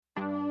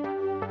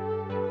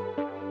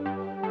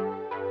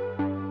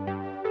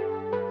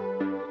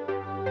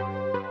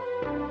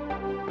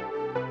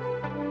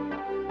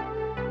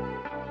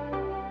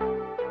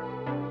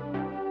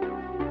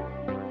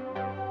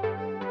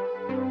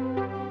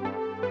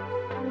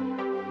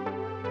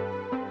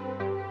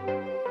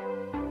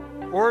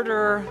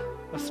order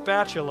a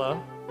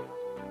spatula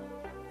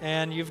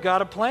and you've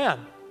got a plan.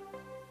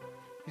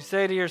 You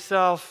say to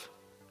yourself,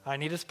 I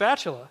need a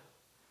spatula,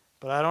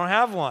 but I don't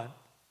have one.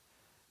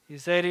 You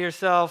say to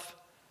yourself,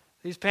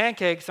 these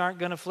pancakes aren't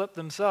going to flip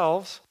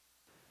themselves,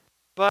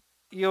 but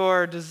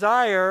your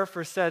desire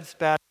for said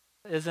spatula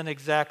isn't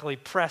exactly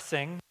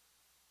pressing.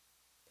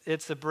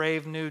 It's a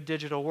brave new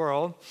digital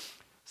world.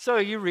 So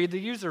you read the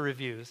user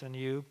reviews and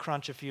you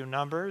crunch a few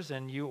numbers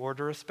and you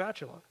order a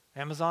spatula.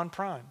 Amazon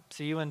Prime.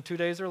 See you in 2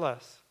 days or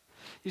less.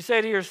 You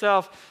say to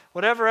yourself,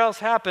 whatever else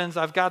happens,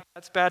 I've got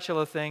that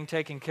spatula thing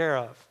taken care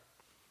of.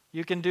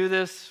 You can do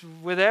this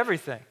with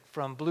everything,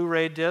 from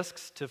Blu-ray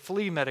discs to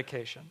flea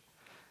medication.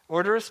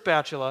 Order a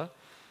spatula,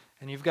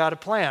 and you've got a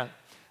plan.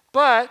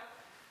 But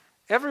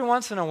every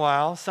once in a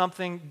while,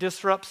 something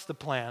disrupts the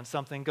plan.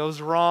 Something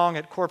goes wrong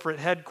at corporate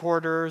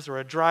headquarters, or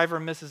a driver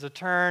misses a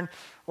turn,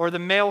 or the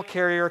mail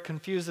carrier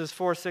confuses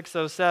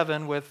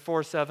 4607 with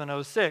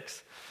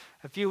 4706.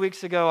 A few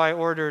weeks ago, I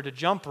ordered a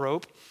jump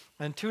rope,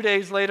 and 2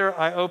 days later,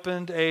 I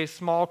opened a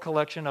small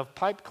collection of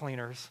pipe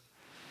cleaners.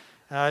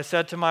 And I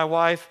said to my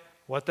wife,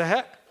 what the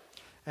heck?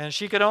 And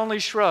she could only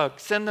shrug,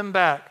 send them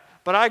back.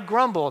 But I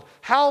grumbled,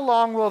 how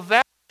long will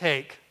that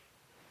take?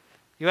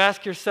 You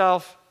ask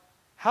yourself,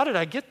 how did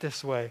I get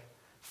this way?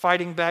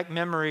 Fighting back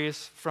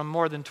memories from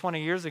more than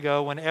 20 years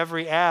ago when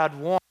every ad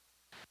warned,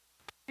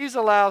 please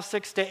allow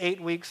 6 to 8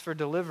 weeks for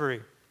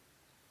delivery.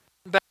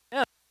 Back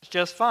then, it's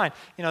just fine.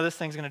 You know, this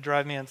thing's going to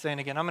drive me insane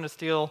again. I'm going to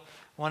steal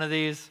one of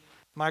these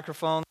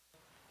microphones.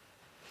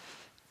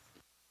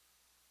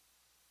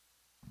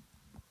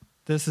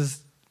 This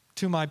is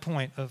to my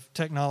point of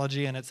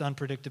technology and its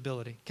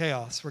unpredictability.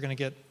 Chaos. We're going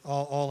to get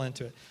all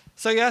into it.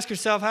 So you ask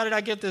yourself, how did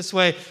I get this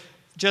way?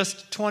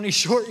 Just 20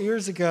 short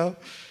years ago,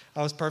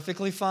 I was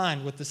perfectly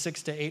fine with the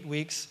 6 to 8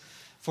 weeks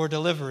for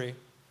delivery.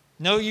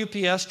 No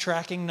UPS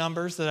tracking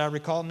numbers that I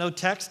recall, no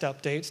text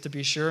updates to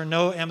be sure,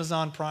 no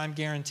Amazon Prime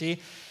guarantee.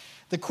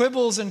 The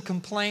quibbles and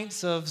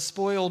complaints of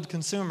spoiled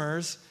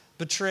consumers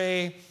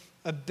betray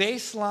a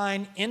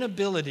baseline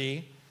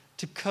inability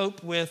to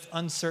cope with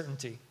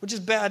uncertainty, which is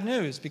bad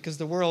news because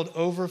the world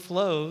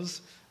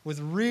overflows with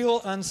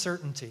real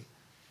uncertainty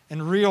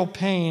and real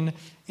pain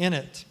in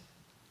it.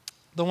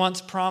 The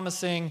once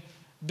promising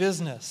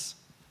business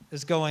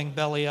is going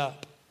belly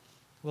up.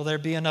 Will there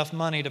be enough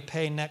money to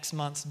pay next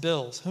month's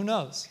bills? Who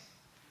knows?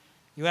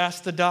 You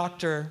ask the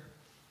doctor,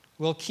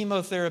 will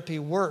chemotherapy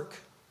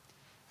work?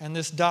 And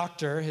this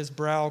doctor, his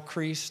brow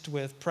creased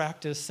with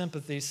practiced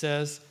sympathy,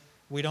 says,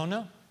 we don't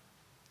know.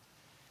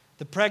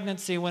 The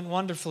pregnancy went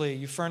wonderfully.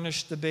 You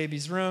furnished the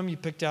baby's room, you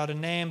picked out a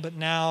name, but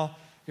now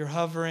you're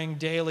hovering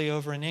daily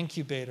over an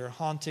incubator,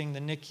 haunting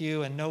the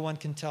NICU, and no one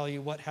can tell you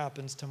what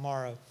happens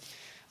tomorrow.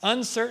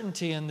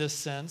 Uncertainty in this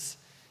sense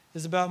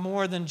is about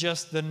more than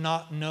just the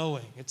not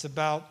knowing. It's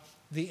about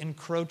the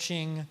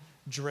encroaching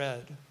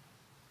dread.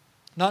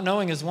 Not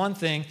knowing is one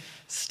thing.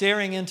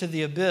 Staring into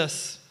the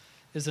abyss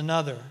is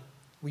another.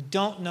 We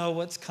don't know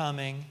what's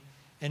coming,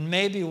 and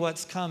maybe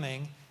what's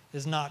coming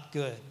is not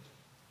good.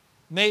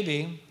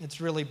 Maybe it's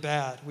really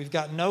bad. We've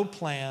got no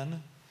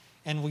plan,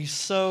 and we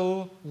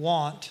so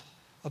want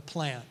a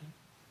plan.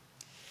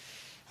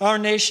 Our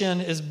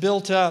nation is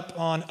built up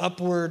on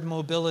upward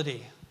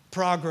mobility,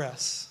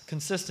 progress,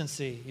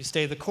 consistency. You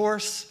stay the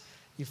course,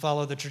 you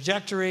follow the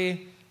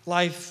trajectory,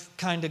 life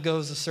kind of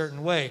goes a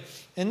certain way.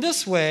 In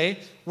this way,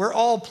 we're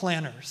all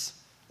planners.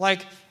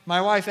 Like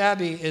my wife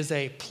Abby is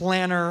a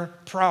planner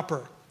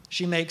proper.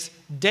 She makes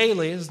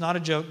daily, this is not a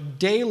joke,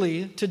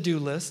 daily to-do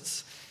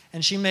lists,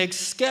 and she makes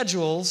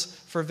schedules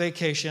for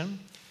vacation.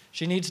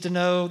 She needs to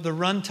know the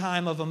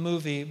runtime of a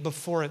movie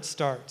before it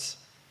starts.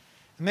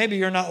 Maybe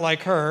you're not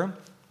like her,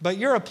 but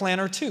you're a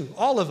planner too.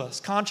 All of us,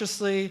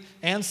 consciously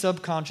and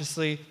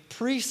subconsciously,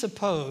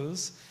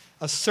 presuppose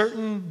a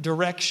certain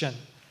direction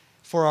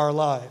for our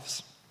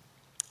lives.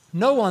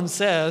 No one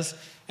says,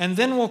 and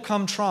then will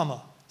come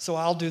trauma, so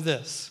I'll do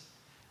this.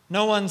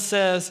 No one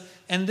says,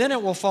 and then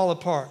it will fall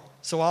apart,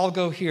 so I'll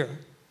go here.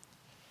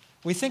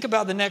 We think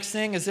about the next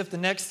thing as if the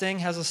next thing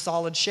has a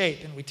solid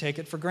shape, and we take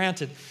it for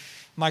granted.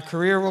 My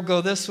career will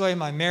go this way,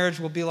 my marriage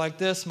will be like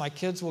this, my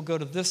kids will go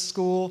to this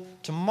school.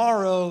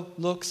 Tomorrow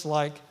looks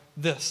like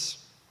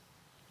this.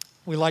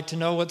 We like to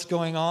know what's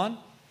going on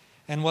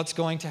and what's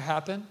going to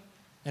happen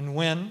and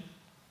when.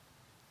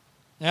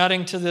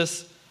 Adding to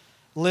this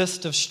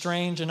list of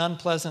strange and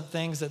unpleasant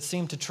things that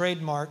seem to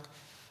trademark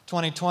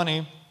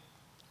 2020,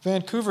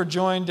 Vancouver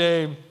joined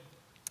a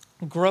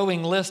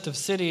growing list of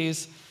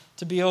cities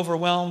to be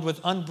overwhelmed with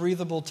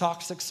unbreathable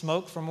toxic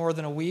smoke for more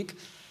than a week,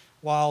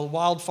 while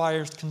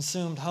wildfires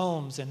consumed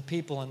homes and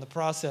people in the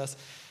process.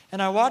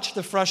 And I watched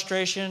the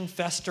frustration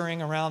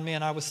festering around me,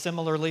 and I was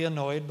similarly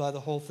annoyed by the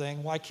whole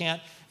thing. Why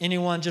can't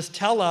anyone just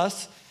tell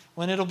us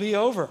when it'll be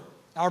over?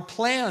 Our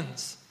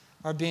plans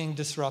are being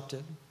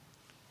disrupted.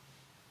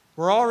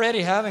 We're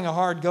already having a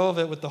hard go of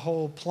it with the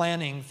whole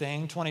planning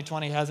thing.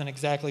 2020 hasn't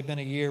exactly been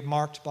a year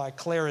marked by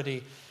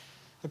clarity.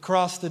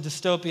 Across the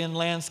dystopian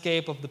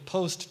landscape of the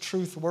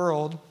post-truth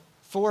world,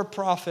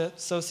 For-profit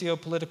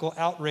socio-political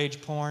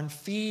outrage porn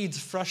feeds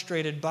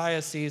frustrated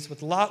biases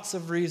with lots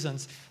of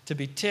reasons to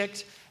be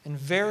ticked and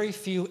very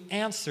few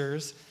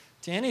answers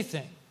to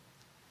anything.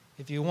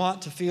 If you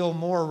want to feel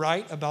more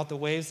right about the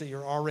ways that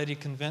you're already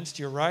convinced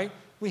you're right,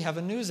 we have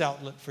a news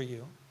outlet for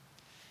you.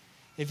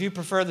 If you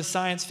prefer the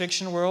science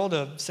fiction world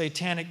of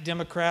satanic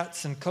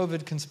Democrats and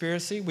COVID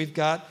conspiracy, we've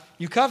got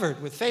you covered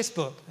with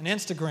Facebook and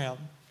Instagram.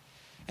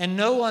 And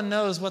no one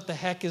knows what the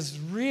heck is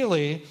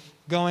really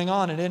going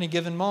on at any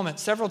given moment.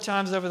 Several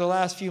times over the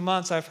last few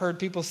months, I've heard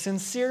people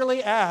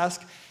sincerely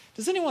ask,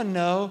 does anyone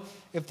know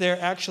if there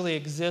actually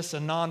exists a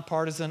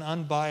nonpartisan,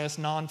 unbiased,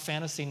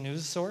 non-fantasy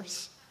news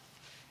source?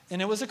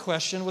 And it was a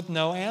question with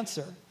no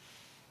answer.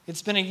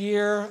 It's been a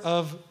year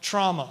of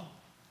trauma.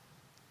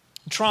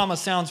 Trauma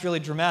sounds really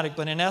dramatic,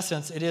 but in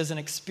essence, it is an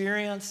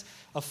experience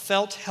of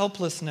felt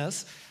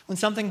helplessness when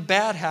something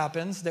bad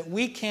happens that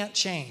we can't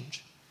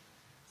change.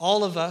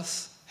 All of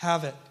us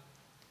have it.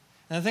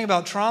 And the thing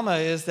about trauma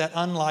is that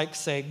unlike,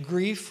 say,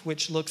 grief,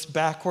 which looks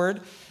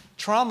backward,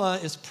 trauma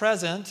is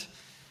present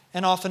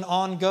and often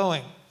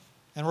ongoing.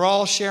 And we're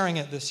all sharing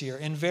it this year.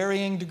 In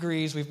varying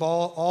degrees, we've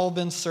all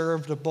been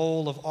served a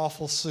bowl of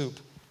awful soup.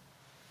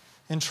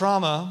 In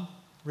trauma,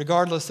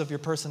 regardless of your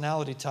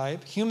personality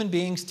type, human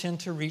beings tend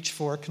to reach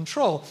for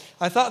control.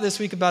 I thought this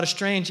week about a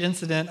strange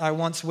incident I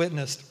once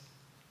witnessed.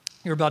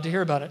 You're about to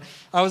hear about it.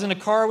 I was in a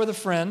car with a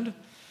friend,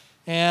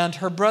 and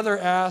her brother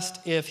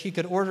asked if he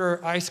could order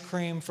ice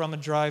cream from a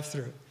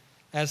drive-thru.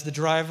 As the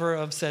driver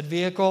of said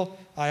vehicle,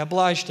 I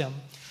obliged him.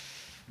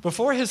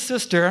 Before his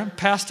sister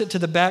passed it to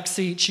the back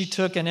seat, she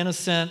took an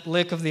innocent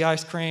lick of the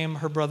ice cream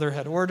her brother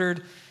had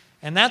ordered,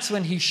 and that's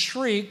when he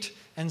shrieked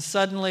and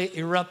suddenly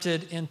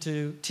erupted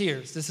into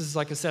tears. This is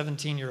like a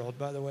 17-year-old,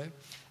 by the way.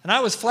 And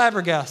I was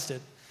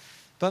flabbergasted.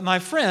 But my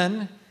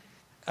friend,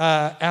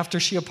 after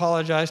she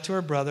apologized to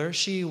her brother,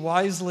 she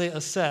wisely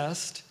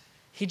assessed,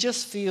 he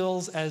just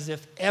feels as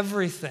if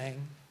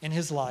everything in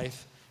his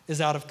life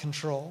is out of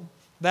control.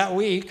 That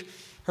week,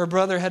 her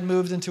brother had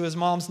moved into his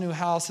mom's new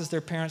house as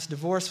their parents'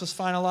 divorce was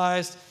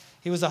finalized.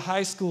 He was a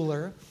high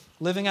schooler,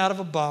 living out of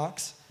a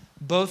box,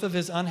 both of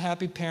his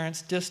unhappy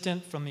parents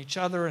distant from each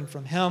other and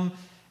from him,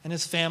 and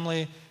his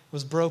family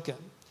was broken.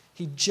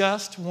 He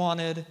just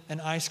wanted an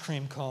ice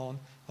cream cone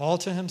all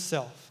to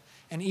himself.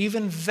 And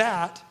even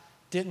that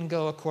didn't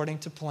go according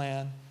to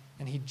plan,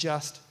 and he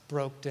just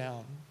broke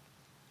down.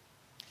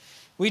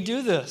 We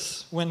do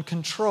this when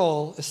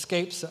control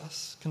escapes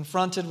us.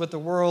 Confronted with the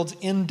world's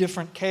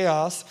indifferent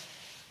chaos,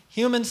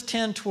 humans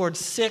tend towards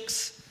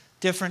 6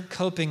 different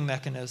coping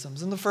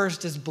mechanisms. And the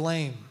first is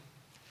blame,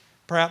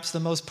 perhaps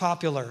the most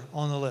popular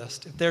on the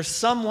list. If there's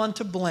someone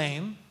to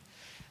blame,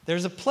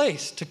 there's a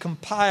place to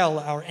compile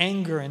our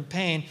anger and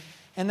pain,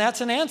 and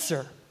that's an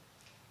answer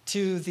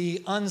to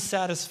the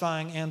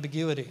unsatisfying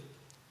ambiguity.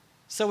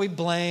 So we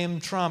blame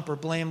Trump or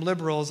blame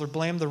liberals or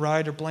blame the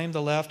right or blame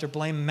the left or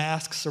blame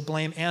masks or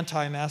blame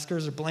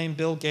anti-maskers or blame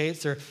Bill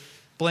Gates or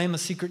blame a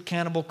secret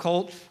cannibal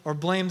cult or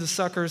blame the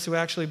suckers who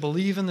actually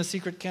believe in the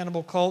secret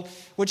cannibal cult,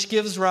 which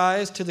gives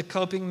rise to the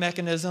coping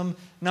mechanism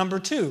number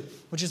 2,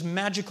 which is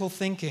magical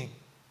thinking.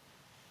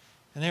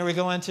 And there we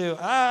go into,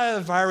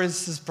 the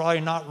virus is probably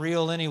not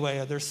real anyway,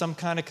 or there's some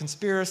kind of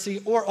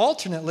conspiracy, or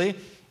alternately,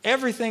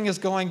 everything is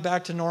going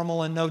back to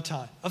normal in no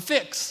time. A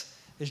fix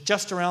is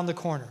just around the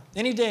corner.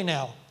 Any day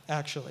now,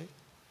 actually.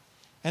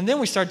 And then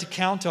we start to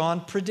count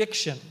on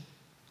prediction.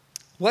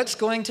 What's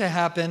going to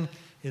happen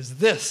is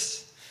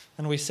this.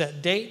 And we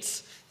set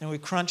dates and we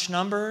crunch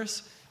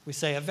numbers. We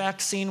say a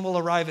vaccine will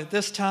arrive at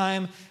this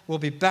time. We'll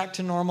be back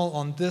to normal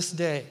on this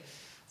day.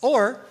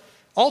 Or,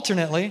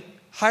 alternately,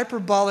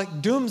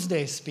 hyperbolic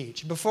doomsday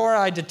speech. Before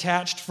I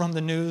detached from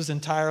the news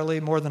entirely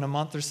more than a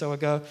month or so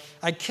ago,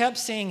 I kept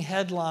seeing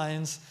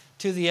headlines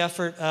to the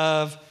effort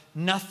of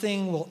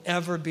nothing will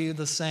ever be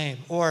the same,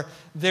 or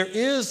there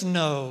is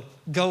no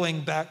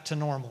going back to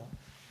normal.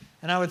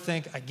 And I would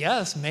think, I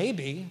guess,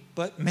 maybe,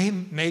 but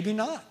maybe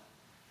not.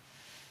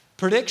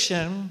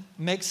 Prediction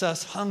makes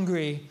us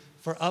hungry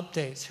for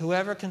updates.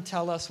 Whoever can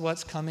tell us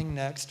what's coming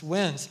next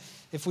wins.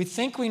 If we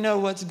think we know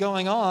what's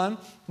going on,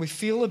 we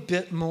feel a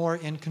bit more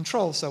in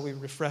control. So we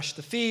refresh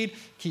the feed,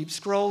 keep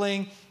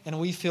scrolling, and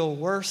we feel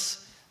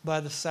worse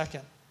by the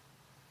second.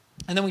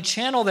 And then we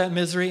channel that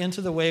misery into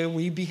the way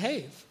we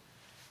behave.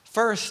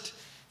 First,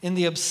 in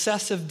the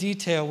obsessive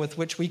detail with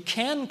which we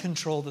can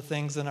control the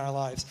things in our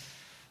lives.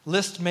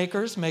 List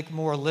makers make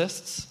more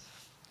lists,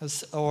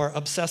 or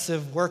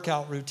obsessive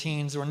workout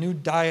routines, or new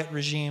diet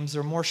regimes,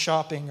 or more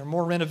shopping, or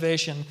more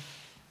renovation.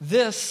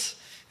 This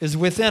is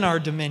within our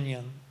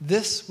dominion.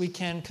 This we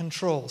can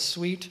control.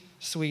 Sweet,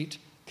 sweet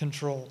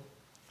control.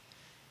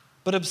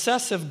 But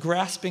obsessive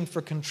grasping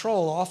for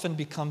control often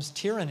becomes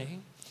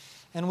tyranny,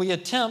 and we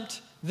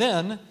attempt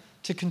then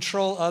to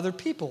control other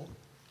people.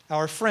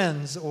 Our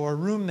friends or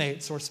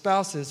roommates or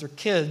spouses or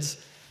kids,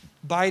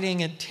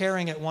 biting and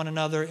tearing at one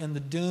another in the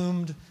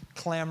doomed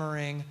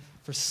clamoring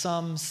for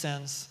some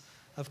sense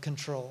of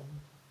control.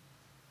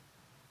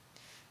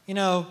 You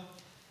know,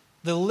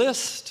 The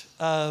list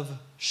of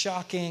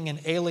shocking and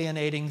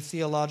alienating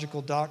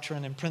theological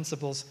doctrine and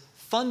principles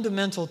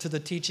fundamental to the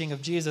teaching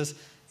of Jesus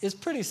is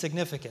pretty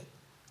significant.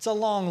 It's a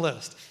long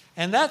list.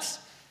 And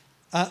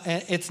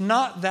it's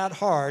not that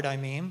hard,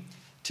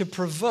 to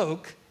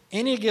provoke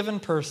any given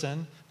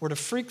person or to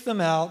freak them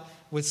out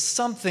with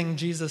something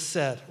Jesus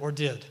said or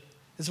did.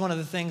 It's one of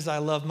the things I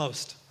love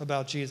most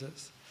about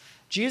Jesus.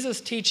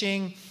 Jesus'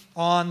 teaching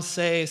on,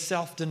 say,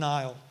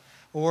 self-denial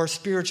or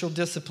spiritual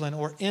discipline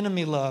or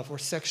enemy love or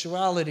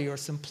sexuality or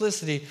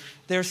simplicity,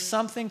 there's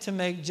something to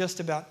make just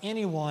about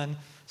anyone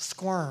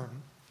squirm.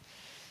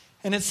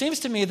 And it seems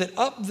to me that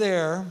up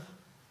there,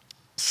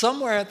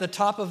 somewhere at the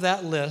top of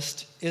that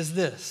list is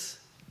this.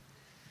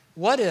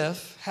 What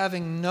if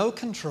having no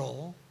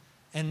control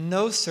and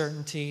no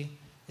certainty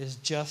is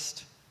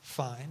just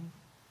fine?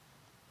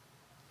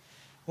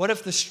 What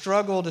if the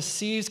struggle to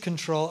seize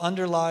control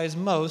underlies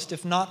most,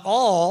 if not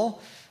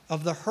all,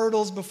 of the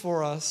hurdles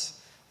before us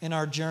in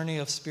our journey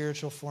of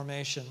spiritual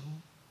formation?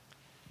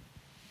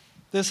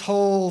 This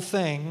whole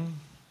thing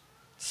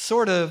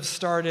sort of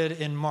started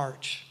in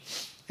March.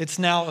 It's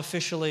now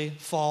officially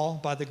fall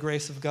by the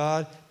grace of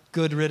God.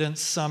 Good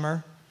riddance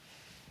summer.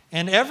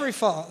 And every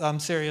fall, I'm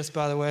serious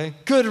by the way,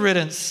 good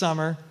riddance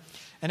summer.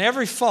 And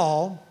every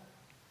fall,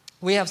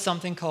 we have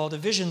something called a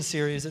vision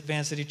series at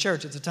Van City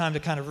Church. It's a time to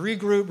kind of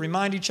regroup,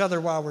 remind each other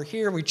while we're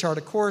here. We chart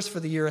a course for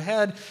the year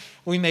ahead.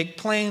 We make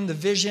plain the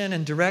vision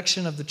and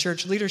direction of the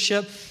church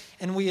leadership.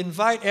 And we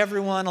invite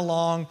everyone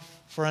along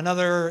for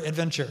another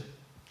adventure.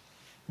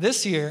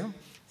 This year,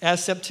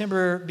 as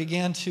September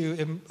began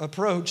to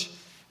approach,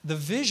 the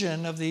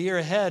vision of the year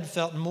ahead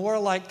felt more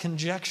like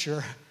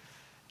conjecture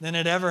than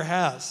it ever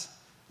has.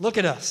 Look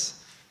at us.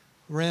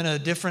 We're in a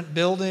different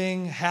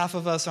building. Half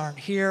of us aren't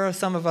here.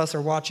 Some of us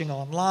are watching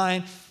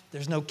online.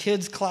 There's no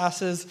kids'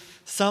 classes.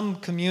 Some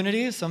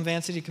communities, some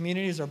Van City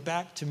communities are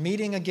back to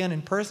meeting again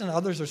in person.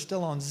 Others are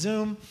still on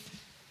Zoom.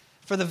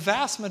 For the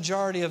vast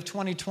majority of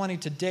 2020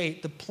 to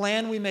date, the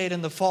plan we made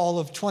in the fall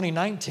of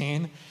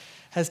 2019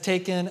 has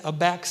taken a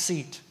back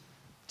seat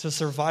to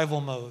survival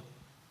mode.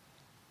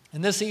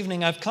 And this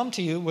evening, I've come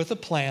to you with a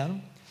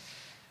plan,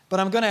 but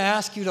I'm going to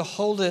ask you to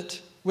hold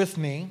it with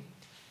me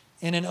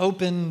in an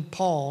open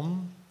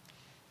palm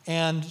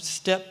and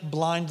step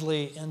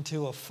blindly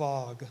into a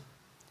fog.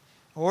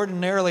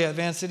 Ordinarily at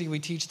Van City, we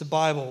teach the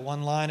Bible,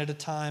 one line at a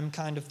time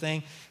kind of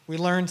thing. We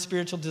learn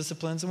spiritual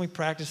disciplines and we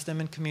practice them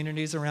in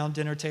communities around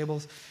dinner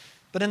tables.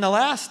 But in the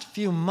last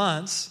few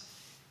months,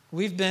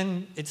 we've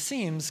been, it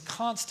seems,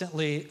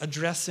 constantly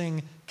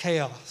addressing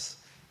chaos,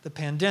 the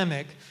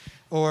pandemic,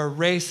 or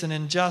race and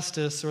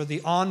injustice, or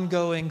the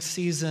ongoing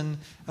season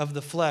of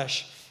the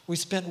flesh. We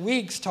spent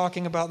weeks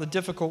talking about the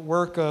difficult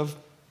work of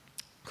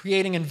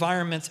creating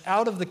environments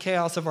out of the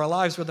chaos of our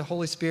lives where the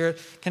Holy Spirit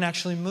can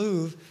actually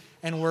move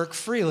and work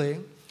freely.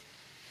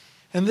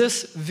 And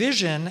this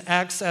vision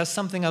acts as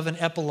something of an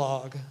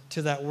epilogue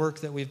to that work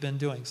that we've been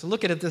doing. So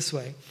look at it this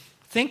way.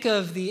 Think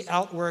of the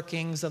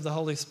outworkings of the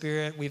Holy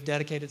Spirit we've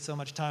dedicated so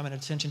much time and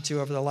attention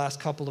to over the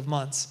last couple of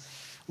months.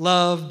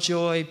 Love,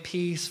 joy,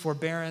 peace,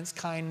 forbearance,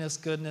 kindness,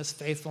 goodness,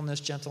 faithfulness,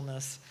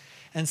 gentleness,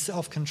 and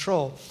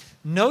self-control.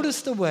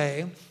 Notice the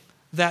way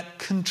that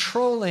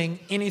controlling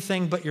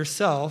anything but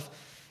yourself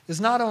is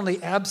not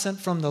only absent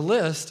from the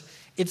list,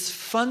 it's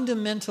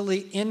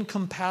fundamentally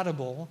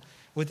incompatible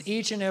with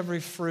each and every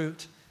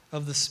fruit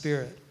of the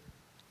Spirit.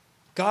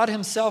 God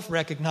himself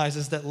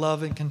recognizes that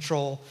love and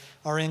control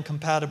are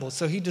incompatible.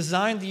 So he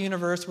designed the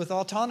universe with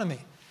autonomy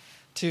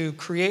to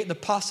create the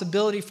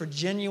possibility for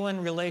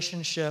genuine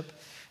relationship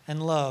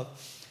and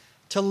love.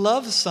 To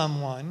love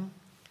someone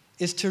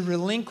is to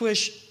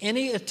relinquish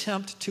any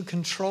attempt to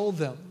control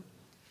them.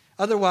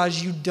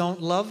 Otherwise, you don't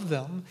love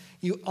them.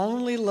 You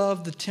only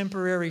love the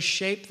temporary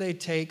shape they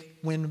take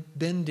when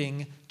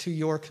bending to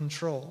your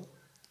control.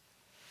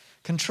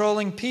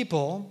 Controlling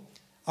people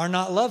are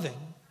not loving.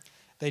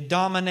 They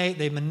dominate,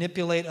 they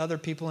manipulate other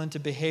people into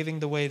behaving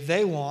the way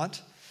they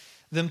want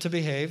them to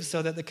behave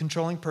so that the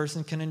controlling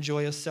person can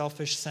enjoy a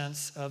selfish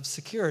sense of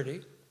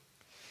security.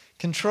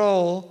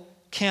 Control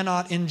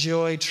cannot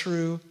enjoy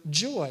true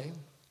joy,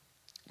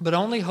 but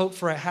only hope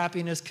for a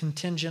happiness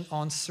contingent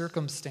on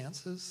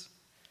circumstances.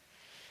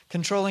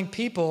 Controlling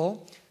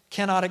people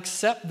cannot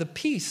accept the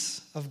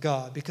peace of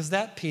God because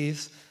that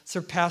peace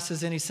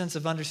surpasses any sense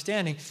of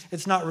understanding.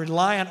 It's not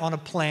reliant on a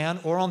plan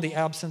or on the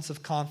absence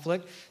of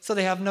conflict, so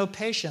they have no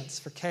patience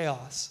for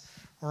chaos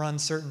or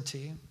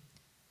uncertainty.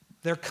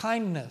 Their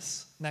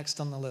kindness, next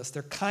on the list,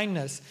 their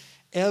kindness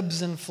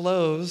ebbs and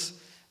flows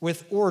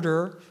with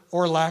order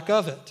or lack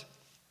of it.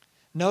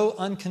 No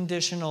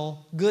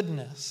unconditional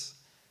goodness,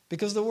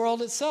 because the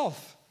world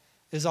itself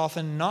is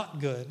often not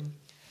good.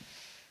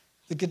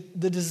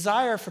 The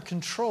desire for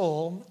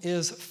control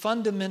is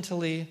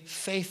fundamentally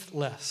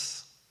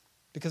faithless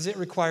because it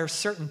requires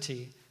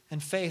certainty,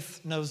 and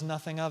faith knows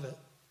nothing of it.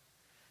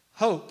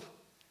 Hope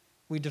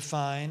we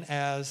define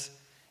as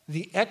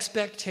the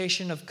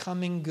expectation of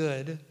coming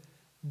good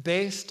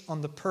based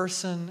on the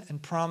person and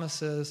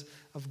promises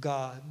of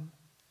God.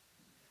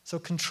 So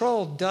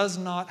control does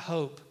not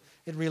hope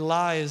It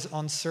relies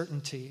on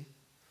certainty.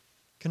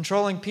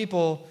 Controlling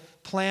people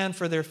plan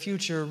for their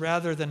future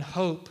rather than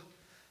hope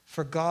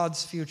for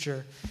God's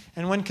future.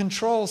 And when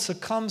control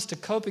succumbs to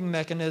coping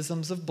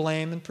mechanisms of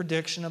blame and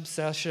prediction,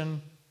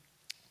 obsession,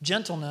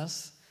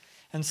 gentleness,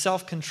 and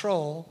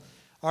self-control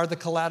are the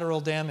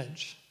collateral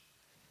damage.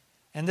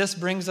 And this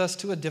brings us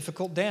to a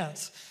difficult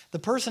dance. The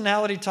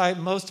personality type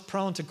most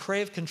prone to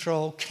crave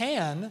control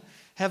can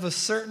have a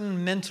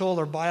certain mental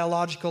or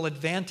biological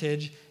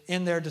advantage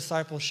in their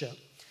discipleship.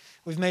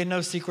 We've made no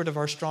secret of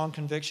our strong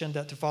conviction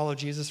that to follow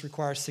Jesus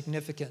requires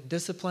significant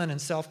discipline and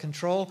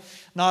self-control,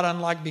 not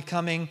unlike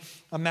becoming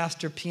a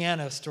master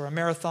pianist or a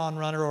marathon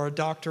runner or a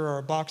doctor or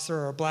a boxer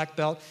or a black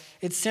belt.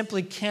 It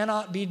simply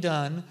cannot be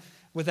done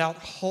without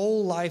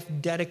whole life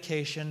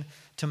dedication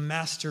to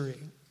mastery.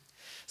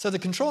 So the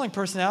controlling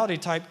personality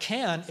type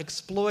can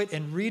exploit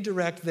and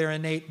redirect their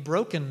innate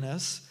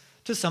brokenness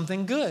to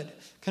something good.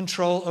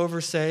 Control over,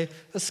 say,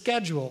 a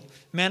schedule,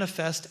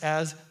 manifest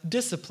as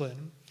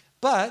discipline.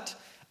 But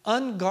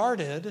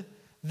unguarded,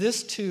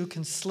 this too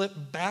can slip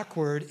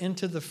backward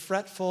into the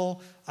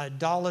fretful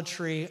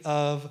idolatry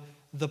of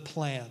the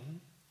plan,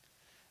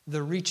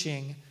 the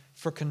reaching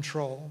for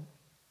control.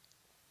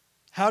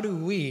 How do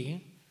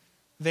we,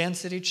 Van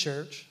City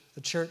Church,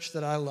 the church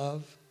that I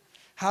love,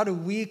 how do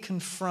we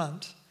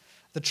confront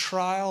the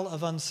trial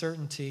of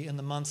uncertainty in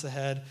the months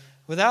ahead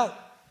without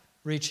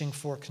reaching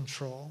for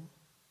control?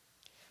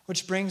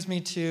 Which brings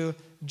me to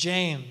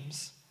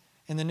James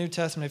in the New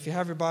Testament. If you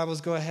have your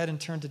Bibles, go ahead and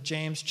turn to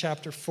James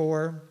chapter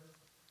 4.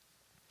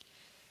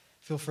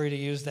 Feel free to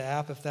use the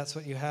app if that's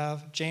what you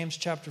have. James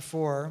chapter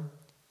 4,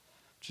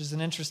 which is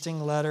an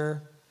interesting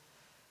letter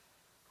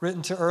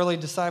written to early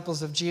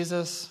disciples of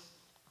Jesus.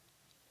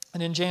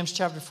 And in James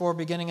chapter 4,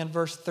 beginning in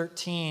verse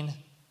 13,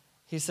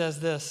 he says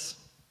this: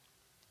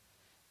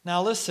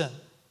 "Now listen,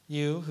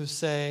 you who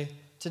say,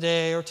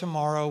 today or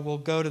tomorrow we'll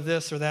go to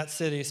this or that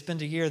city,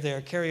 spend a year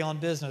there, carry on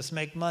business,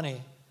 make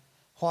money.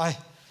 Why,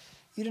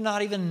 you do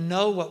not even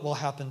know what will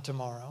happen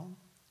tomorrow.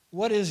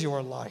 What is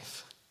your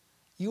life?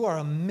 You are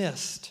a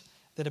mist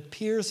that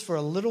appears for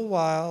a little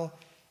while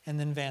and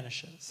then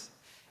vanishes.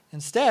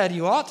 Instead,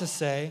 you ought to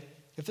say,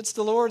 if it's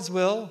the Lord's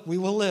will, we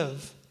will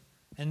live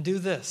and do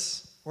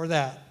this or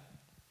that.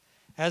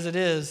 As it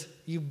is,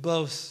 you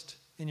boast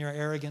in your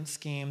arrogant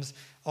schemes.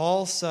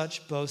 All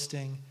such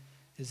boasting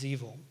is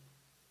evil."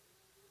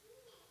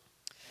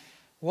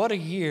 What a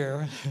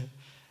year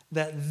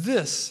that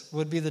this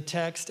would be the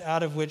text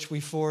out of which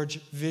we forge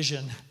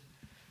vision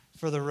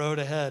for the road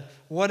ahead.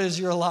 What is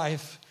your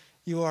life?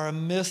 You are a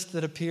mist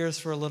that appears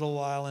for a little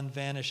while and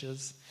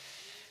vanishes.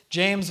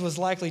 James was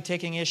likely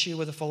taking issue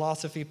with a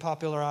philosophy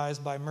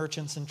popularized by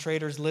merchants and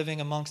traders living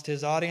amongst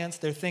his audience.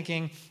 Their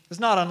thinking was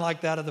not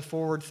unlike that of the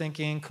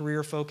forward-thinking,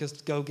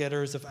 career-focused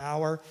go-getters of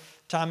our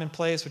time and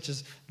place, which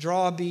is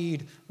draw a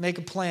bead, make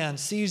a plan,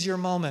 seize your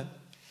moment.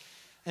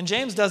 And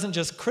James doesn't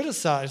just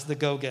criticize the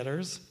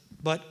go-getters,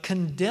 but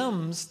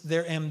condemns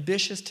their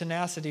ambitious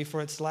tenacity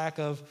for its lack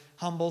of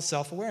humble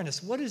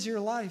self-awareness. What is your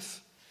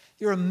life?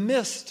 You're a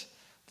mist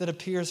that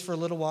appears for a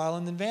little while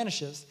and then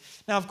vanishes.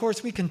 Now, of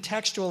course, we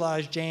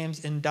contextualize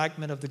James'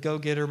 indictment of the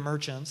go-getter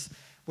merchants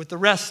with the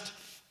rest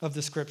of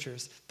the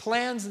scriptures.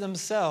 Plans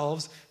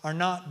themselves are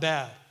not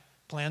bad.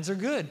 Plans are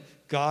good.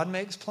 God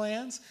makes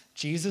plans.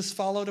 Jesus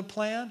followed a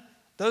plan.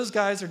 Those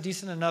guys are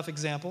decent enough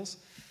examples.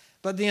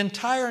 But the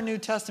entire New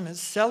Testament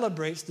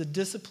celebrates the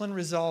disciplined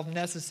resolve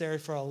necessary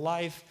for a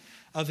life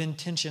of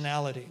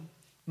intentionality.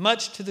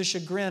 Much to the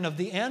chagrin of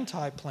the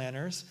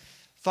anti-planners,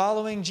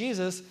 following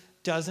Jesus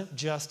doesn't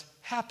just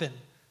happen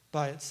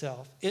by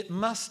itself. It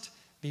must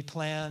be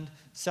planned,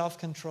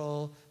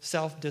 self-control,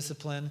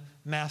 self-discipline,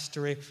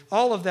 mastery.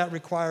 All of that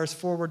requires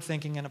forward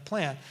thinking and a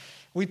plan.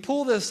 We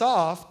pull this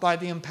off by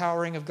the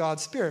empowering of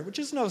God's Spirit, which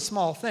is no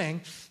small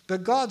thing,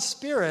 but God's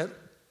Spirit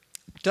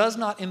does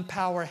not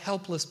empower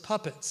helpless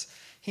puppets.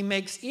 He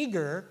makes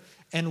eager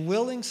and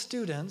willing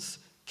students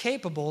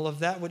capable of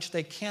that which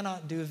they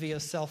cannot do via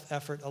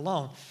self-effort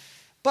alone.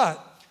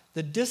 But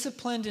the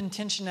disciplined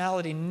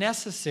intentionality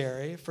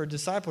necessary for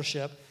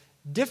discipleship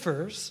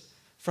differs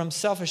from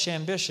selfish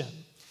ambition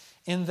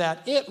in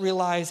that it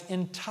relies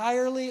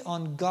entirely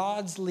on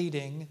God's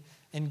leading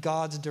and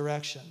God's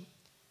direction.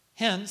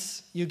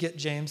 Hence, you get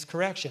James'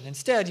 correction.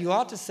 Instead, you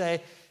ought to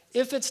say,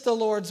 if it's the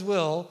Lord's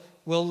will,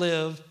 we'll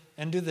live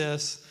and do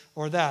this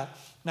or that.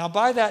 Now,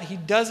 by that, he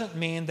doesn't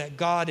mean that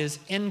God is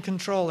in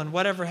control and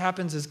whatever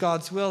happens is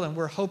God's will and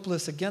we're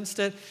hopeless against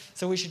it,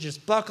 so we should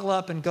just buckle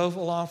up and go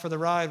along for the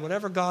ride.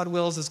 Whatever God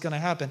wills is going to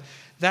happen.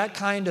 That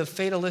kind of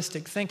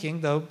fatalistic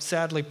thinking, though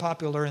sadly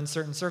popular in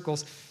certain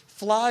circles,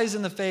 flies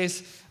in the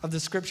face of the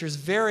Scripture's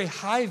very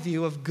high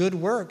view of good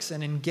works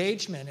and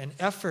engagement and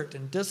effort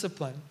and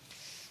discipline.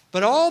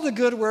 But all the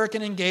good work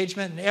and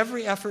engagement and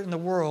every effort in the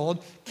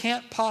world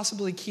can't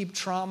possibly keep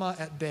trauma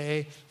at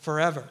bay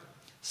forever.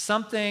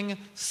 Something,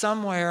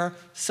 somewhere,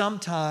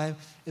 sometime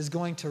is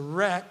going to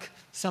wreck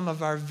some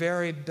of our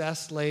very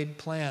best laid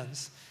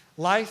plans.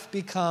 Life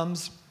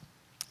becomes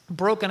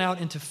broken out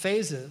into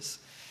phases,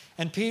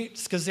 And Pete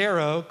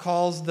Scazzero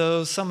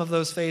calls some of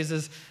those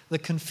phases the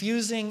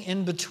confusing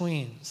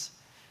in-betweens.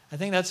 I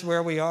think that's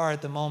where we are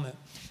at the moment.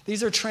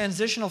 These are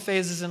transitional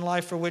phases in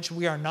life for which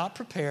we are not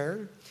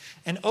prepared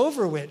and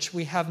over which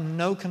we have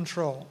no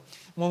control.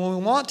 When we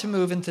want to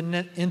move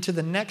into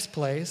the next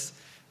place,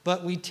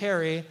 but we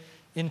tarry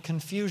in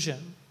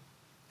confusion.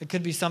 It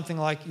could be something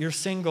like you're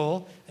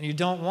single and you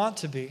don't want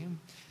to be,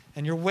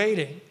 and you're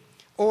waiting.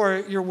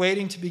 Or you're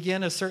waiting to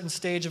begin a certain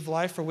stage of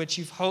life for which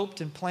you've hoped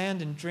and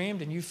planned and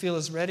dreamed and you feel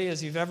as ready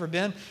as you've ever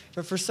been,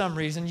 but for some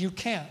reason you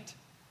can't.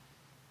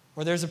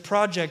 Or there's a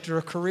project or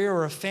a career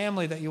or a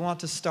family that you want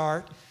to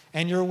start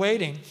and you're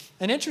waiting.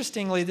 And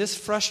interestingly, this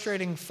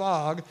frustrating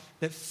fog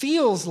that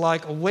feels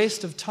like a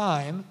waste of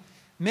time,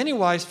 many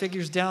wise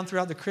figures down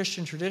throughout the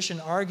Christian tradition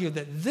argue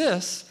that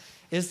this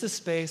is the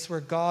space where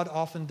God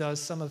often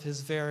does some of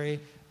his very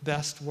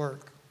best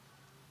work.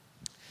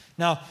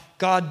 Now,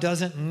 God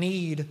doesn't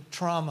need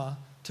trauma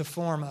to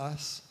form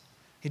us.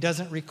 He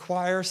doesn't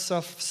require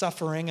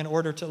suffering in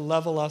order to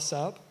level us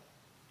up.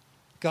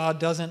 God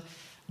doesn't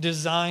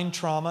design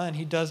trauma, and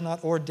he does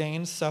not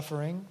ordain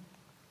suffering.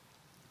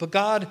 But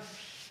God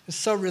is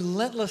so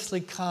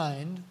relentlessly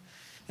kind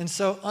and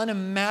so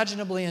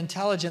unimaginably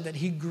intelligent that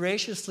he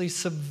graciously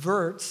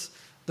subverts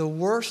the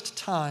worst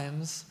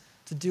times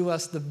to do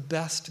us the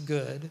best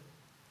good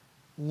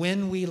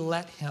when we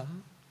let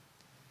him.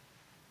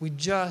 We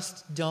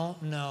just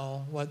don't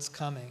know what's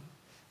coming.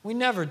 We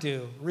never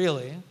do,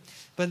 really.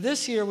 But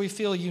this year we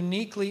feel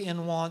uniquely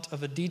in want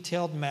of a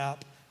detailed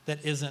map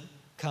that isn't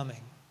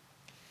coming.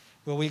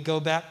 Will we go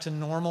back to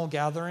normal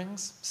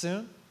gatherings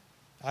soon?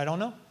 I don't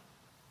know.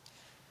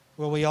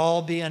 Will we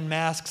all be in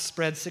masks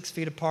spread 6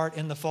 feet apart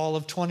in the fall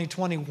of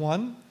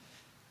 2021?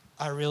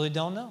 I really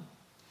don't know.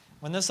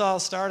 When this all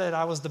started,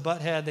 I was the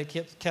butthead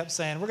that kept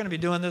saying, we're going to be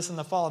doing this in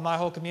the fall. And my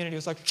whole community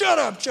was like, shut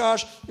up,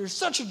 Josh. You're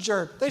such a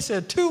jerk. They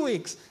said 2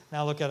 weeks.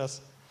 Now look at us.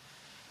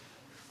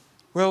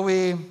 Will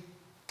we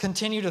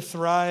continue to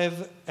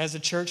thrive as a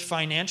church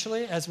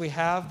financially as we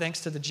have,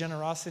 thanks to the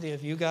generosity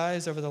of you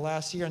guys over the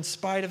last year? In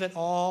spite of it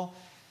all,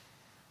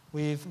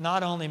 we've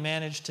not only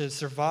managed to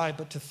survive,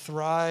 but to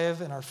thrive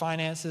in our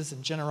finances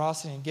and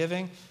generosity and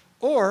giving.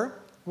 Or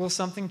will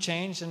something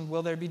change, and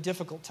will there be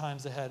difficult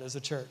times ahead as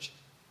a church?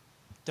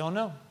 Don't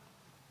know.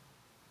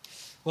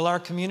 Will our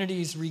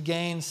communities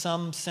regain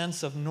some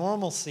sense of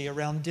normalcy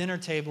around dinner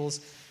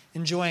tables,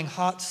 enjoying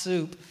hot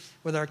soup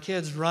with our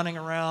kids running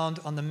around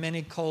on the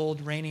many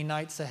cold, rainy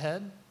nights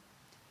ahead?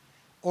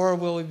 Or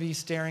will we be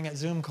staring at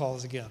Zoom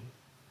calls again?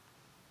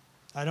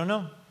 I don't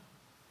know.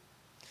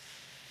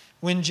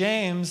 When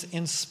James,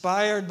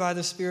 inspired by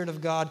the Spirit of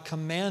God,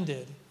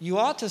 commanded, you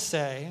ought to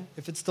say,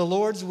 if it's the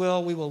Lord's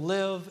will, we will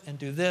live and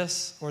do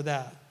this or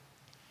that.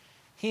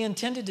 He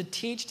intended to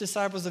teach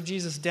disciples of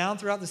Jesus down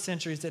throughout the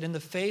centuries that in the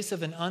face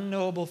of an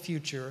unknowable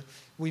future,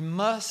 we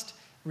must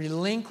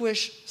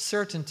relinquish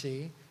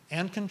certainty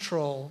and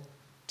control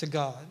to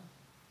God.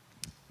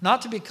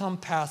 Not to become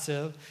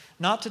passive,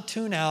 not to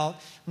tune out,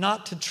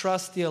 not to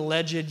trust the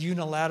alleged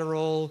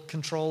unilateral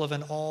control of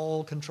an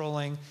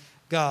all-controlling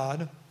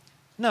God.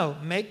 No,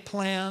 make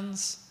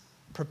plans,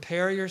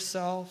 prepare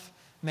yourself,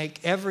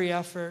 make every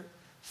effort,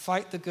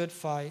 fight the good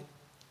fight.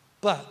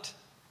 But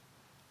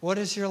what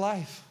is your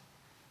life?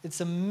 It's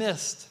a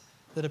mist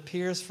that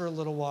appears for a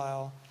little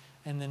while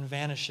and then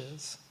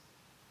vanishes.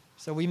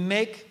 So we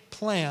make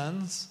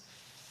plans,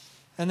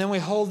 and then we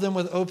hold them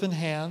with open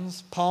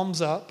hands, palms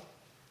up,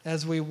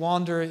 as we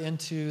wander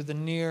into the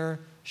near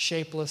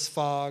shapeless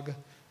fog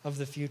of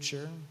the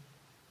future.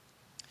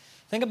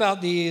 Thing about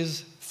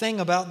these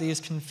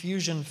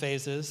confusion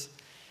phases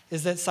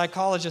is that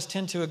psychologists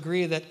tend to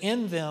agree that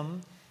in them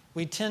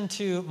we tend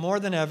to, more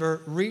than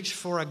ever, reach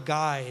for a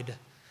guide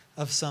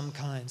of some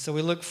kind. So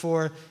we look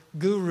for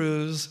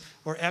gurus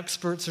or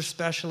experts or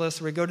specialists,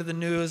 or we go to the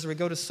news, or we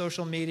go to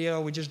social media,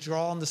 or we just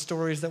draw on the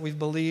stories that we've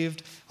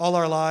believed all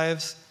our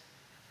lives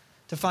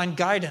to find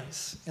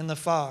guidance in the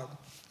fog.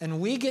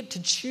 And we get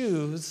to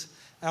choose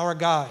our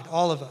guide,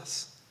 all of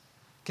us.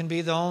 It can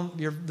be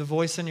the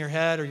voice in your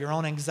head or your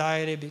own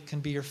anxiety. It can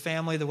be your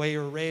family, the way you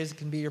were raised. It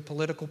can be your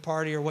political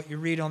party or what you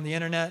read on the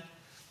internet.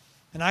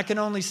 And I can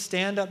only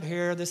stand up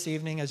here this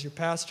evening as your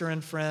pastor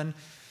and friend,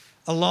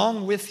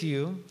 along with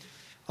you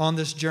on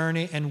this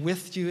journey and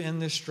with you in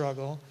this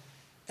struggle,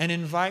 and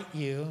invite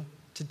you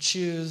to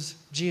choose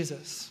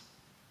Jesus.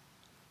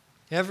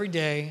 Every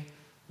day,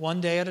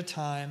 one day at a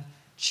time,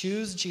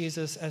 choose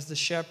Jesus as the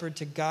shepherd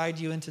to guide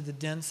you into the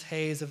dense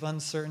haze of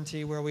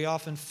uncertainty where we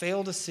often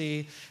fail to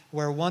see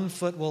where one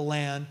foot will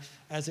land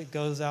as it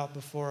goes out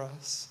before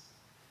us.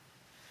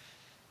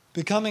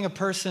 Becoming a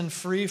person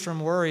free from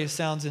worry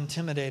sounds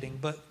intimidating,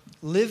 but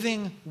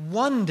living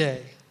one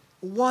day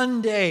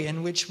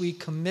in which we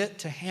commit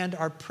to hand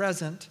our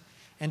present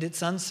and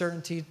its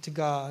uncertainty to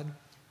God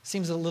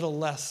seems a little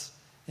less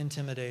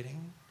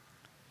intimidating.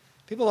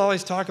 People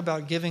always talk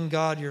about giving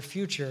God your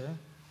future,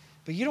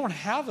 but you don't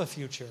have a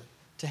future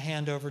to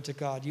hand over to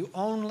God. You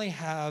only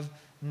have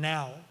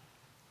now.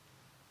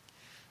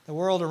 The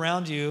world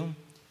around you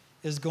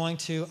is going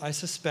to, I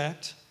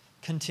suspect,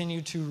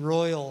 continue to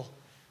roil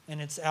in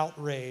its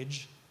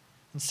outrage.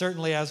 And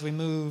certainly as we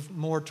move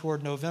more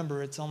toward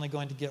November, it's only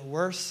going to get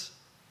worse.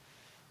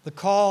 The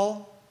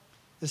call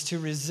is to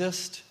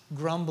resist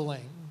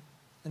grumbling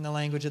in the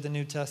language of the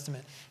New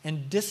Testament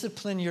and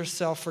discipline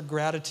yourself for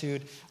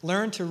gratitude.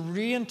 Learn to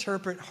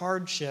reinterpret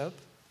hardship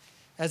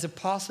as a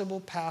possible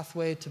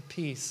pathway to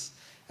peace,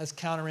 as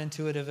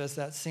counterintuitive as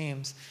that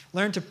seems.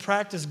 Learn to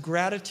practice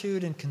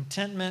gratitude and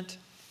contentment.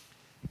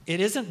 It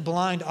isn't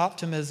blind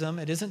optimism.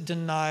 It isn't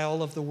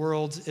denial of the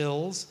world's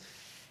ills.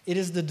 It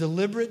is the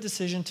deliberate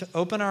decision to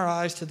open our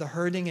eyes to the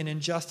hurting and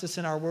injustice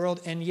in our world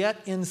and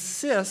yet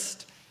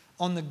insist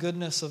on the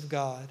goodness of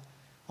God,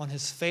 on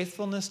his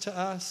faithfulness to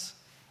us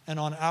and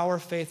on our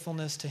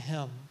faithfulness to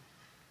him.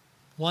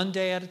 One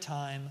day at a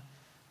time,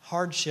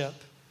 hardship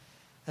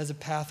as a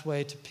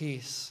pathway to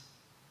peace.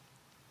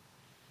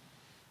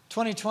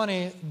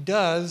 2020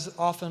 does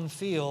often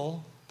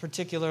feel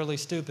particularly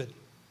stupid.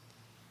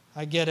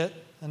 I get it,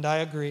 and I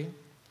agree.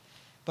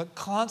 But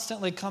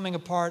constantly coming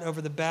apart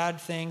over the bad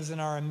things in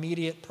our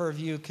immediate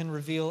purview can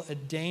reveal a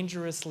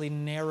dangerously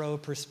narrow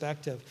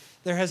perspective.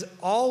 There has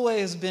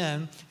always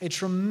been a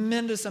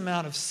tremendous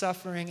amount of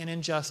suffering and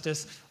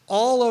injustice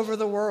all over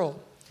the world.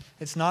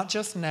 It's not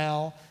just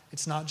now,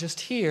 it's not just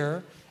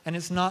here, and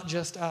it's not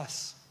just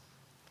us.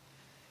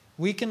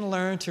 We can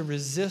learn to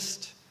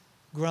resist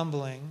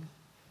grumbling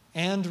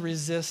and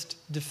resist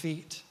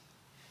defeat.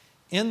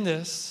 In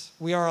this,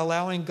 we are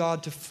allowing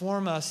God to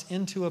form us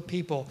into a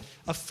people,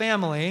 a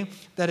family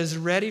that is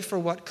ready for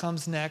what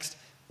comes next,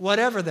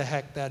 whatever the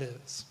heck that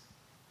is.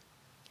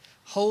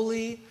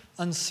 Holy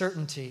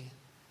uncertainty,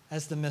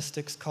 as the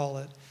mystics call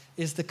it,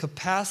 is the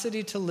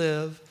capacity to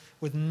live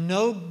with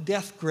no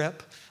death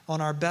grip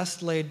on our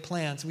best laid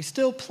plans. We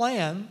still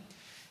plan,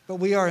 but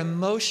we are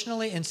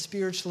emotionally and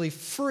spiritually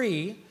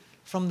free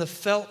from the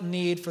felt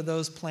need for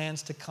those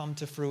plans to come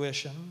to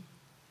fruition.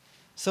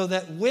 So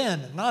that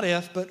when, not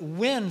if, but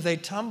when they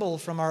tumble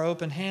from our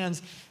open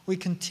hands, we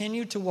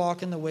continue to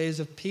walk in the ways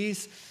of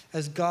peace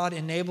as God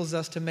enables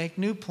us to make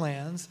new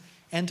plans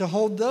and to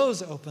hold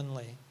those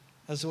openly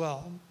as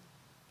well.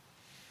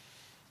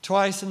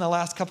 Twice in the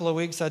last couple of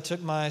weeks, I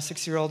took my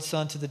 6-year-old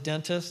son to the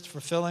dentist for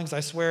fillings.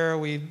 I swear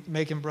we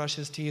make him brush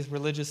his teeth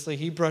religiously.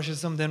 He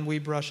brushes them, then we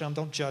brush them.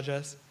 Don't judge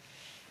us.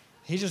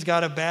 He just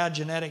got a bad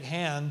genetic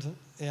hand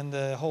in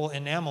the whole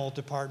enamel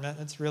department.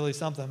 It's really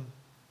something.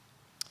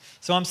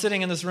 So I'm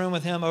sitting in this room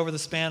with him over the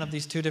span of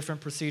these 2 different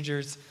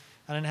procedures.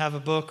 I didn't have a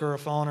book or a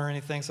phone or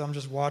anything, so I'm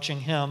just watching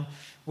him,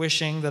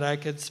 wishing that I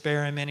could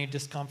spare him any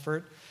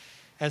discomfort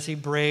as he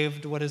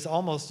braved what is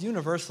almost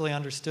universally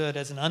understood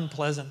as an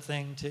unpleasant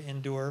thing to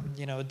endure,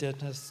 a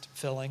dentist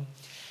filling.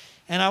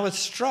 And I was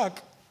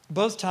struck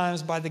both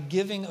times by the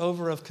giving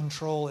over of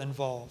control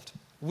involved.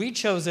 We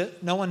chose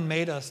it. No one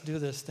made us do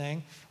this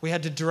thing. We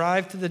had to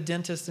drive to the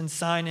dentist and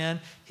sign in.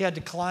 He had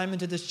to climb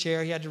into this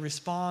chair. He had to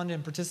respond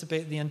and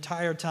participate the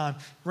entire time.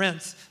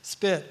 Rinse,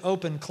 spit,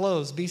 open,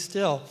 close, be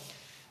still.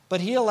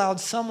 But he allowed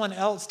someone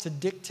else to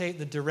dictate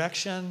the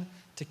direction,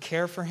 to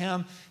care for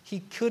him. He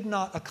could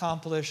not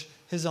accomplish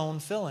his own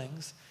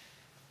fillings.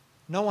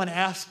 No one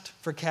asked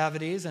for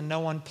cavities and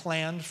no one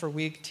planned for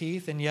weak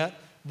teeth, and yet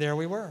there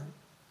we were,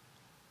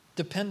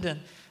 dependent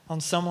on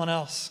someone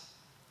else.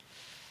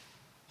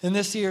 In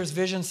this year's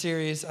Vision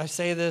series, I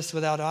say this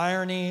without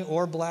irony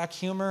or black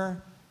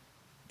humor,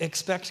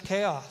 expect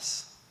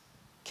chaos.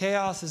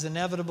 Chaos is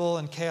inevitable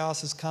and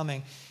chaos is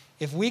coming.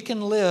 If we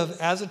can live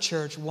as a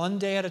church one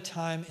day at a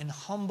time in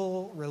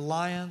humble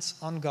reliance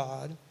on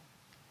God,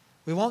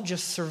 we won't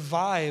just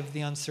survive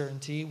the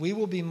uncertainty. We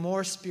will be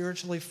more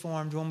spiritually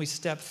formed when we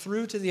step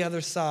through to the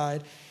other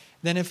side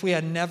than if we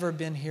had never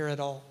been here at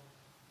all.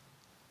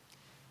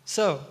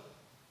 So,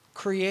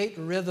 create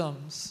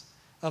rhythms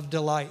of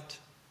delight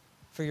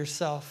for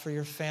yourself, for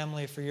your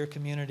family, for your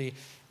community.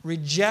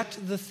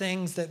 Reject the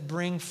things that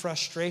bring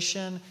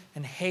frustration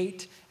and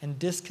hate and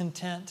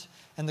discontent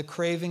and the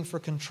craving for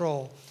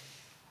control.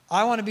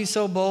 I want to be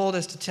so bold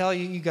as to tell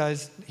you, you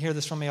guys hear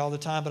this from me all the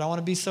time, but I want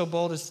to be so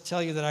bold as to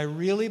tell you that I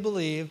really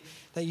believe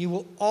that you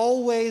will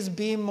always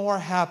be more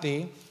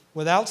happy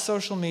without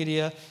social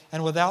media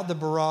and without the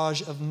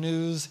barrage of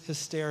news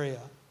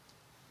hysteria.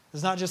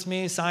 It's not just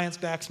me. Science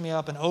backs me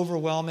up. An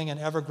overwhelming and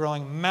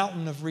ever-growing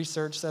mountain of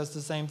research says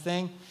the same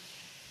thing.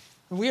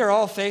 We are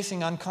all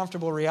facing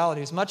uncomfortable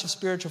realities. Much of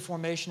spiritual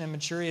formation and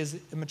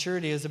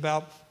maturity is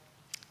about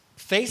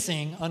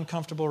facing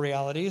uncomfortable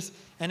realities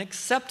and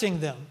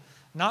accepting them.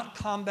 Not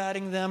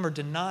combating them or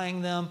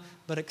denying them,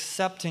 but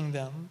accepting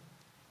them.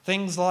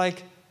 Things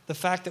like the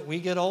fact that we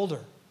get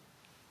older,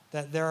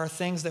 that there are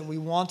things that we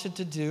wanted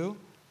to do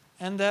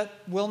and that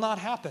will not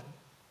happen,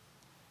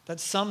 that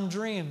some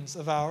dreams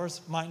of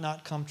ours might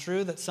not come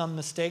true, that some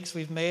mistakes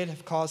we've made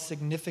have caused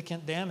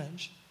significant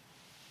damage,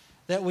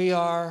 that we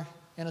are,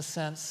 in a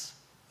sense,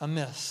 a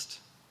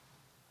mist.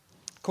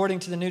 According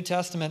to the New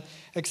Testament,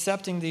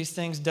 accepting these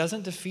things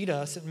doesn't defeat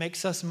us. It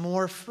makes us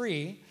more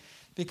free,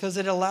 because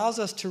it allows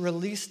us to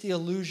release the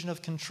illusion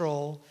of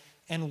control,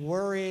 and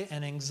worry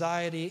and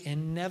anxiety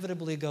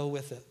inevitably go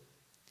with it.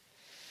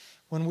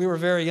 When we were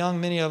very young,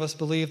 many of us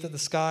believed that the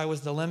sky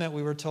was the limit.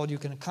 We were told you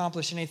can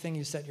accomplish anything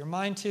you set your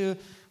mind to,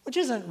 which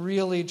isn't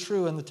really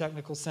true in the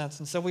technical sense.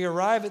 And so we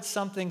arrive at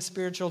something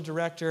spiritual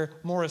director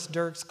Morris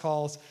Dirks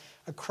calls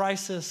a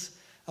crisis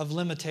of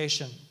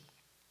limitation.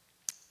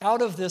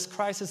 Out of this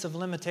crisis of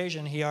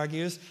limitation, he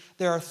argues,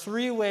 there are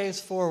three ways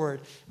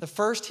forward. The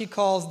first he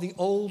calls the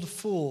old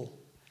fool,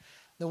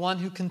 the one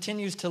who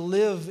continues to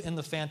live in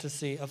the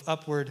fantasy of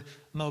upward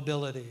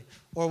mobility,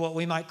 or what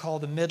we might call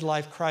the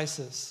midlife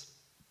crisis.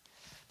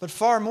 But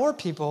far more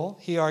people,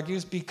 he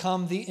argues,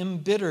 become the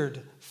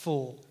embittered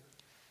fool.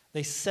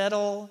 They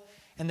settle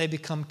and they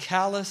become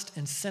calloused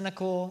and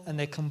cynical, and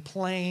they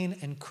complain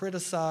and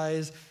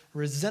criticize,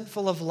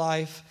 resentful of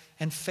life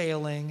and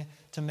failing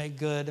to make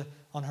good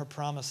on her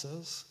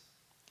promises.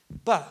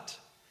 But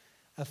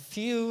a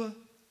few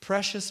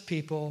precious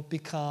people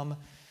become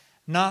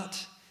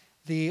not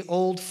the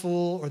old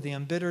fool or the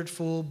embittered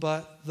fool,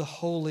 but the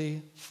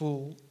holy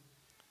fool.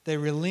 They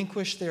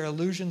relinquish their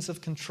illusions of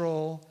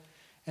control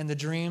and the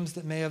dreams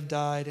that may have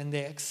died, and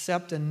they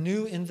accept a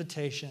new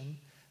invitation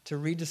to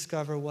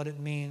rediscover what it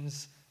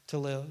means to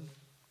live.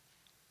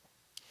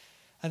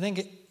 I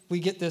think we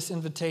get this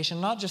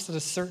invitation not just at a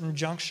certain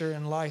juncture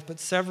in life,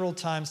 but several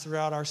times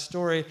throughout our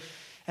story,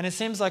 and it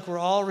seems like we're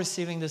all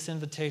receiving this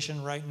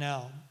invitation right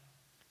now.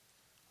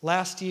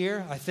 Last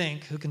year, I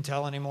think, who can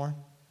tell anymore?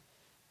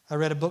 I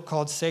read a book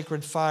called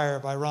Sacred Fire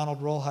by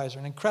Ronald Rolheiser,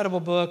 an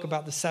incredible book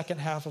about the second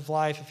half of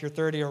life. If you're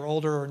 30 or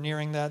older or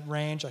nearing that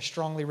range, I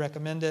strongly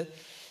recommend it.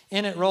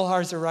 In it,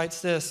 Rolheiser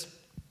writes this: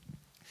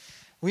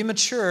 "We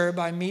mature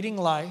by meeting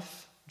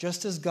life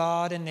just as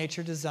God and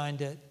nature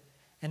designed it,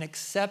 and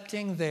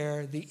accepting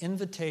there the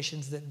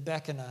invitations that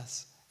beckon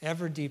us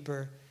ever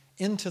deeper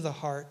into the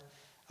heart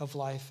of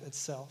life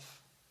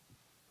itself."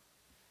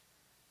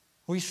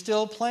 We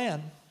still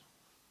plan.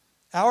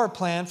 Our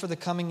plan for the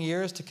coming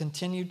year is to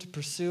continue to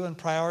pursue and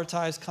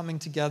prioritize coming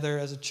together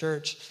as a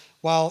church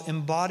while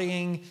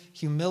embodying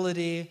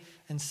humility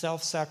and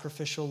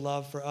self-sacrificial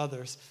love for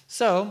others.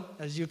 So,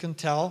 as you can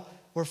tell,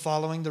 we're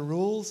following the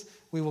rules.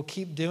 We will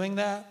keep doing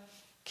that.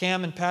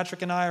 Cam and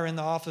Patrick and I are in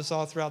the office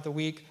all throughout the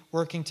week,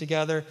 working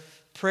together,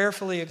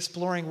 prayerfully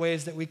exploring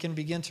ways that we can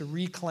begin to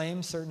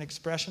reclaim certain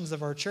expressions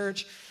of our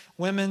church.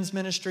 Women's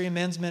ministry,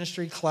 men's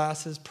ministry,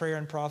 classes, prayer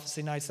and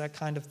prophecy nights, that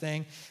kind of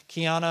thing.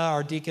 Kiana,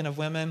 our deacon of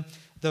women,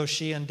 though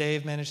she and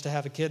Dave managed to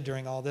have a kid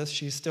during all this,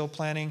 she's still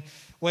planning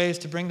ways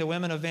to bring the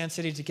women of Van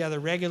City together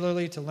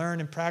regularly to learn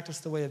and practice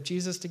the way of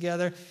Jesus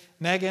together.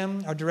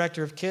 Megan, our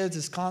director of kids,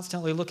 is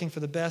constantly looking for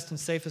the best and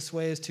safest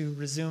ways to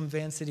resume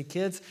Van City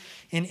Kids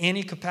in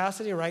any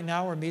capacity. Right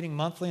now, we're meeting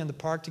monthly in the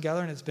park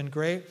together, and it's been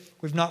great.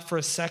 We've not for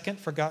a second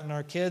forgotten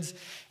our kids,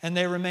 and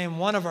they remain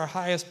one of our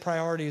highest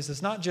priorities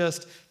as not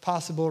just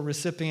possible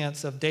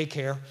recipients of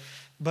daycare,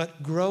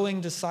 but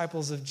growing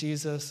disciples of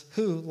Jesus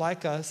who,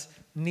 like us,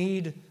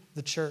 need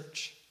the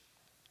church.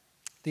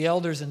 The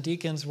elders and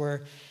deacons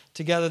were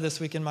together this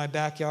week in my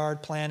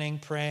backyard, planning,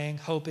 praying,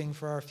 hoping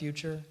for our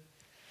future.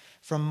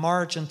 From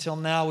March until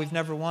now, we've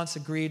never once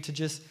agreed to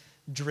just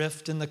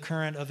drift in the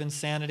current of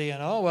insanity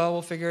and,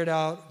 we'll figure it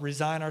out,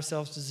 resign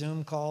ourselves to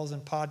Zoom calls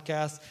and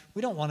podcasts.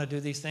 We don't want to do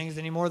these things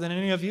any more than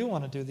any of you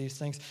want to do these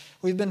things.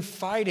 We've been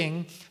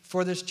fighting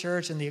for this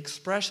church and the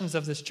expressions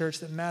of this church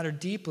that matter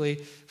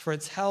deeply for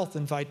its health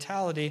and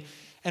vitality,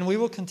 and we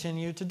will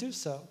continue to do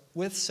so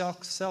with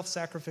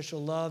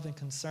self-sacrificial love and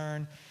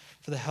concern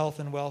for the health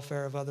and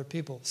welfare of other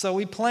people. So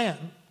we plan.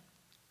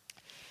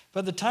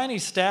 But the tiny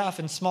staff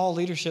and small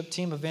leadership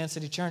team of Van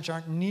City Church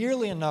aren't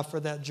nearly enough for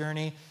that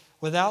journey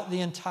without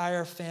the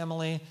entire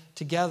family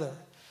together.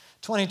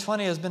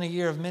 2020 has been a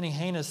year of many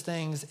heinous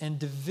things, and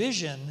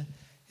division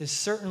is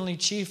certainly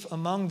chief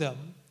among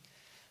them.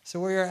 So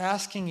we are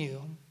asking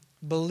you,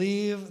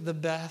 believe the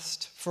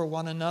best for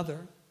one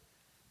another.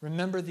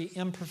 Remember the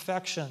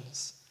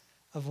imperfections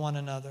of one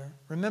another.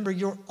 Remember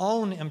your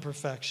own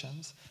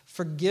imperfections.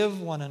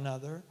 Forgive one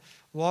another.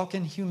 Walk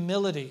in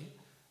humility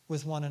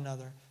with one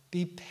another.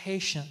 Be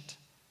patient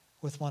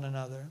with one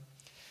another.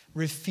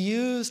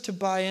 Refuse to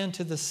buy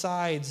into the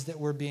sides that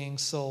were being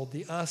sold,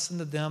 the us and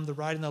the them, the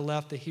right and the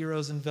left, the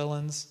heroes and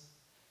villains,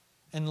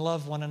 and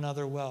love one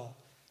another well.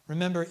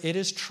 Remember, it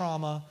is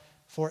trauma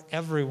for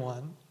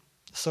everyone,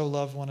 so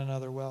love one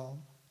another well.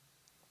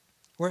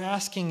 We're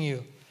asking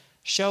you,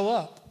 show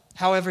up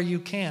however you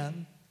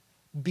can.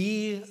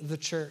 Be the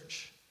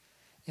church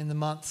in the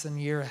months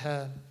and year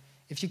ahead.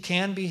 If you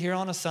can be here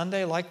on a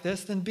Sunday like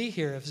this, then be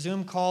here. If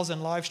Zoom calls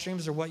and live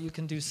streams are what you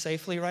can do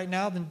safely right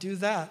now, then do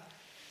that.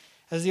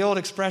 As the old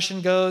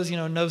expression goes,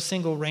 no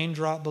single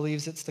raindrop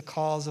believes it's the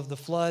cause of the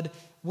flood.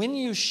 When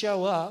you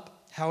show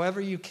up, however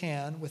you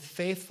can, with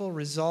faithful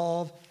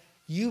resolve,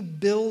 you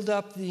build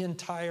up the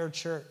entire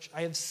church.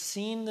 I have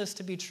seen this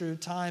to be true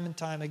time and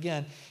time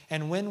again.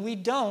 And when we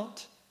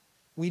don't,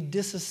 we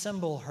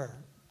disassemble her.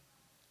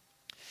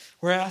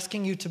 We're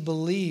asking you to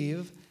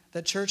believe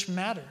that church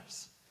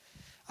matters.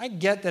 I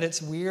get that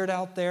it's weird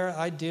out there.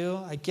 I do.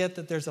 I get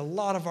that there's a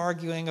lot of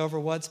arguing over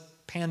what's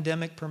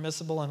pandemic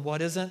permissible and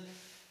what isn't.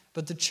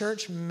 But the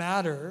church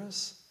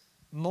matters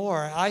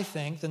more, I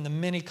think, than the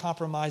many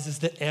compromises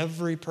that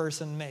every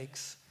person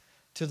makes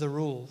to the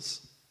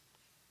rules.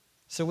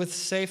 So with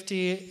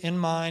safety in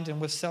mind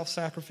and with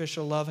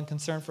self-sacrificial love and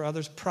concern for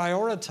others,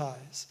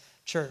 prioritize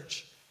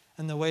church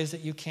in the ways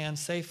that you can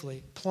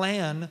safely.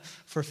 Plan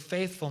for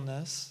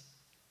faithfulness,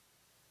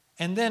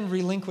 and then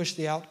relinquish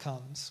the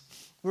outcomes.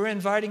 We're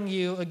inviting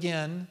you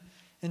again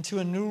into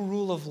a new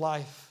rule of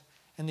life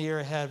in the year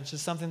ahead, which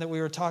is something that we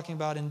were talking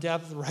about in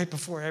depth right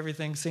before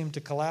everything seemed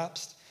to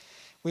collapse.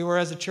 We were,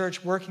 as a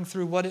church, working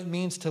through what it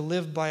means to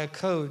live by a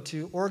code,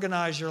 to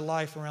organize your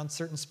life around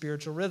certain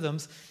spiritual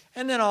rhythms,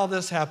 and then all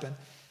this happened.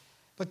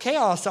 But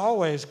chaos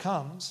always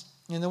comes.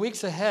 In the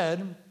weeks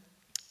ahead,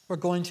 we're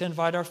going to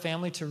invite our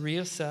family to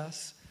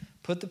reassess,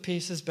 put the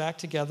pieces back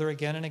together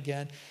again and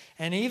again,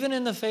 and even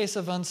in the face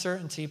of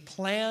uncertainty,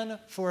 plan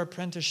for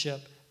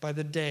apprenticeship by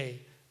the day,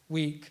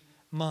 week,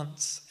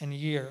 months, and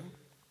year.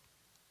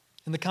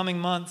 In the coming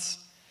months,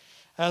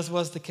 as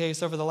was the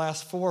case over the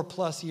last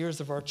 4+ years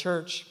of our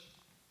church,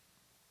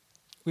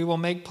 we will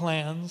make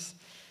plans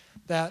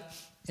that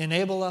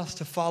enable us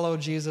to follow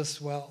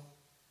Jesus well.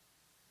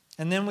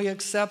 And then we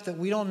accept that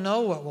we don't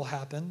know what will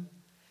happen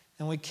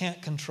and we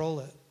can't control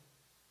it.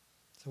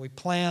 So we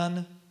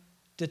plan,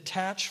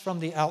 detach from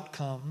the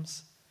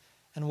outcomes,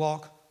 and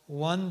walk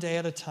one day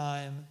at a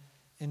time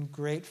in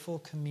grateful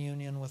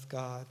communion with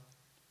God,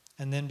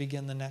 and then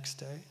begin the next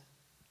day.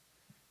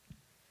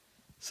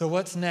 So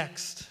what's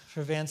next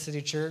for Van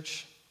City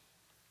Church?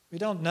 We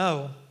don't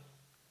know,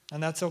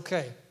 and that's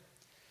okay.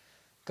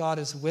 God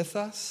is with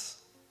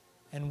us,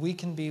 and we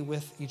can be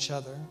with each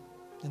other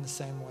in the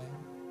same way.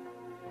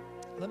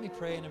 Let me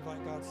pray and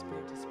invite God's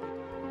Spirit to speak.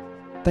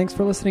 Thanks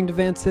for listening to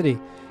Van City.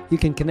 You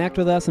can connect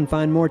with us and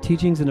find more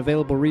teachings and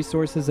available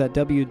resources at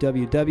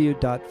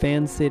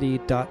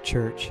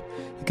www.vancity.church.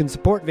 You can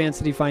support Van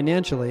City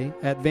financially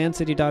at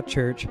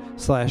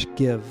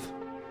vancity.church/give.